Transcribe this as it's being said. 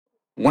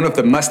One of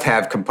the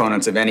must-have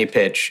components of any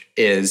pitch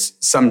is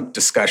some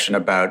discussion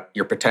about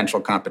your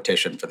potential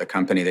competition for the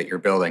company that you're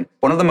building.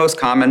 One of the most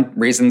common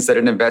reasons that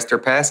an investor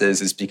passes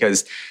is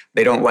because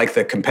they don't like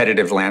the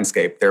competitive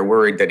landscape. They're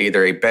worried that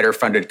either a better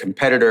funded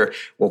competitor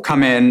will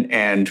come in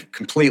and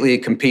completely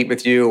compete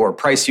with you or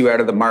price you out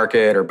of the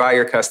market or buy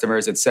your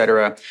customers, et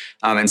cetera.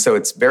 And so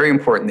it's very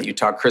important that you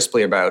talk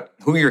crisply about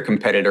who your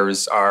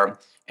competitors are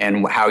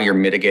and how you're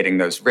mitigating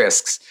those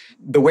risks.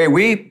 The way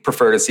we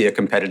prefer to see a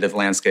competitive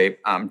landscape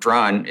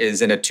drawn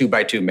is in a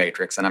 2x2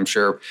 matrix. And I'm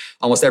sure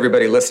almost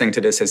everybody listening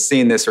to this has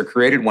seen this or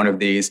created one of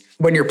these.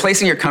 When you're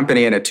placing your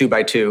company in a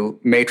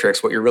 2x2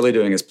 matrix, what you're really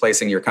doing is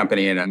placing your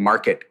company in a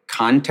market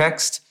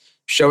context,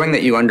 showing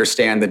that you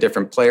understand the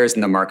different players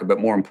in the market, but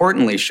more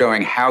importantly,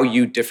 showing how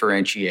you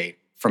differentiate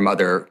from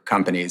other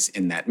companies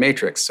in that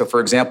matrix. So for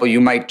example,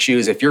 you might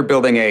choose, if you're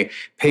building a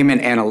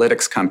payment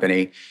analytics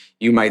company,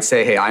 you might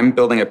say, hey, I'm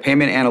building a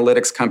payment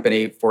analytics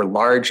company for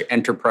large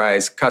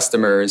enterprise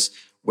customers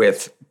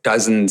with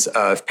dozens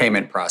of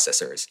payment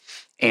processors.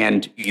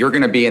 And you're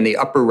going to be in the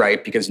upper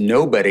right because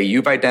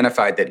you've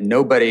identified that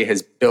nobody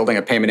is building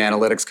a payment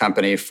analytics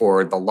company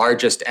for the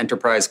largest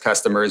enterprise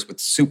customers with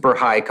super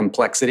high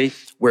complexity,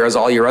 whereas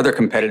all your other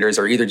competitors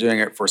are either doing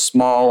it for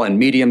small and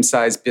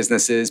medium-sized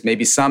businesses.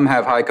 Maybe some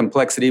have high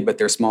complexity, but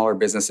they're smaller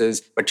businesses.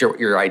 But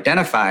you're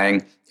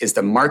identifying is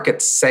the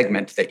market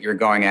segment that you're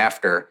going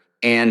after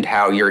and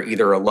how you're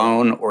either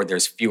alone or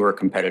there's fewer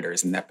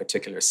competitors in that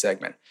particular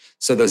segment.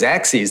 So those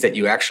axes that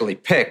you actually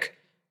pick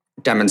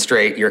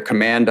demonstrate your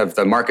command of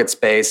the market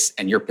space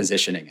and your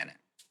positioning in it.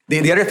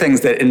 The other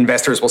things that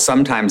investors will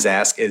sometimes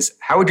ask is,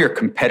 how would your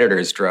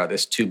competitors draw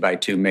this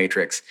 2x2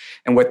 matrix?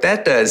 And what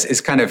that does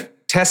is kind of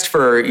test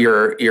for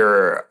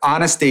your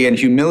honesty and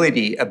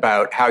humility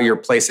about how you're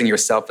placing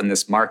yourself in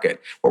this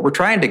market. What we're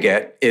trying to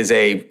get is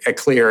a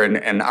clear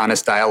and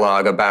honest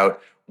dialogue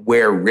about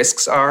where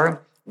risks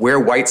are, where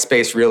white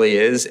space really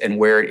is and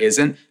where it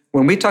isn't.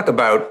 When we talk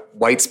about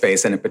white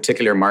space in a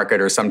particular market,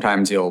 or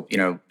sometimes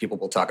people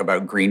will talk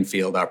about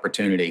greenfield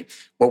opportunity,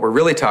 what we're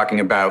really talking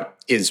about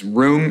is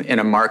room in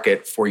a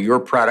market for your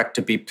product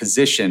to be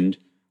positioned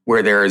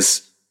where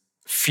there's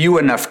few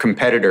enough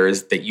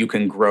competitors that you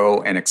can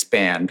grow and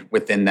expand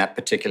within that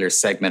particular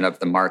segment of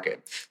the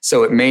market.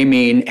 So it may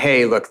mean,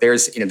 hey, look,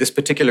 there's this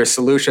particular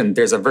solution,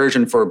 there's a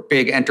version for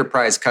big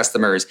enterprise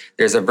customers,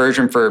 there's a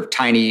version for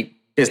tiny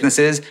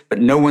businesses, but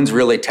no one's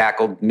really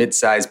tackled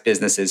mid-sized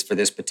businesses for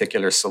this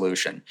particular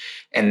solution.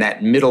 And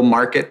that middle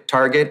market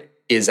target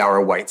is our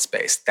white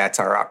space. That's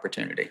our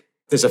opportunity.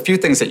 There's a few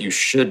things that you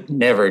should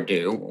never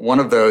do. One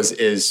of those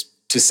is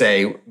to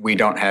say, we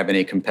don't have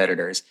any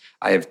competitors.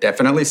 I have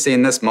definitely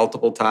seen this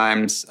multiple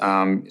times.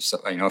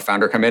 A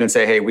founder come in and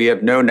say, hey, we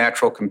have no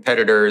natural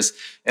competitors.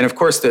 And of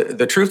course,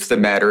 the truth of the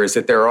matter is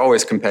that there are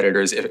always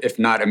competitors, if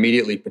not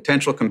immediately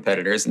potential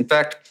competitors. In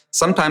fact,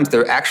 sometimes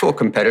the actual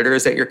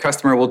competitors that your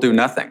customer will do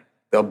nothing.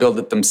 They'll build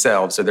it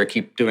themselves, so they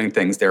keep doing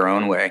things their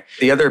own way.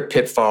 The other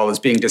pitfall is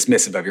being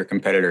dismissive of your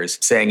competitors,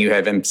 saying you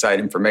have inside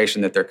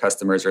information that their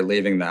customers are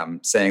leaving them,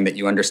 saying that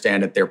you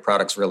understand that their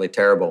product's really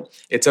terrible.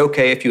 It's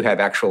okay if you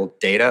have actual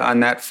data on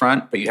that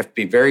front, but you have to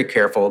be very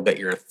careful that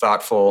you're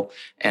thoughtful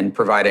and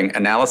providing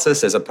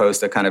analysis as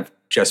opposed to kind of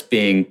just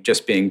being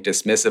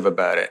dismissive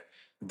about it.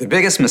 The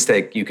biggest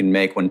mistake you can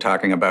make when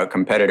talking about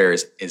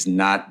competitors is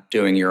not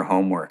doing your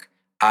homework.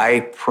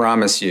 I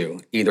promise you,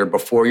 either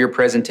before your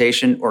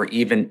presentation or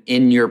even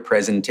in your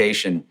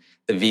presentation,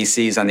 the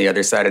VCs on the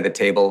other side of the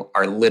table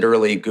are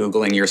literally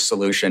Googling your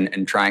solution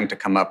and trying to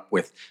come up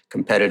with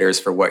competitors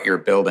for what you're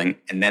building,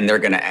 and then they're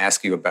going to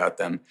ask you about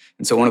them.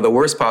 And so one of the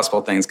worst possible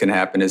things can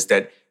happen is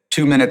that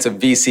 2 minutes of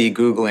VC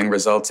Googling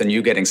results in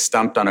you getting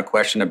stumped on a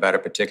question about a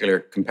particular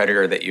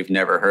competitor that you've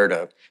never heard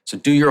of. So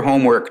do your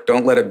homework.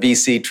 Don't let a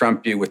VC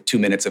trump you with 2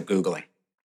 minutes of Googling.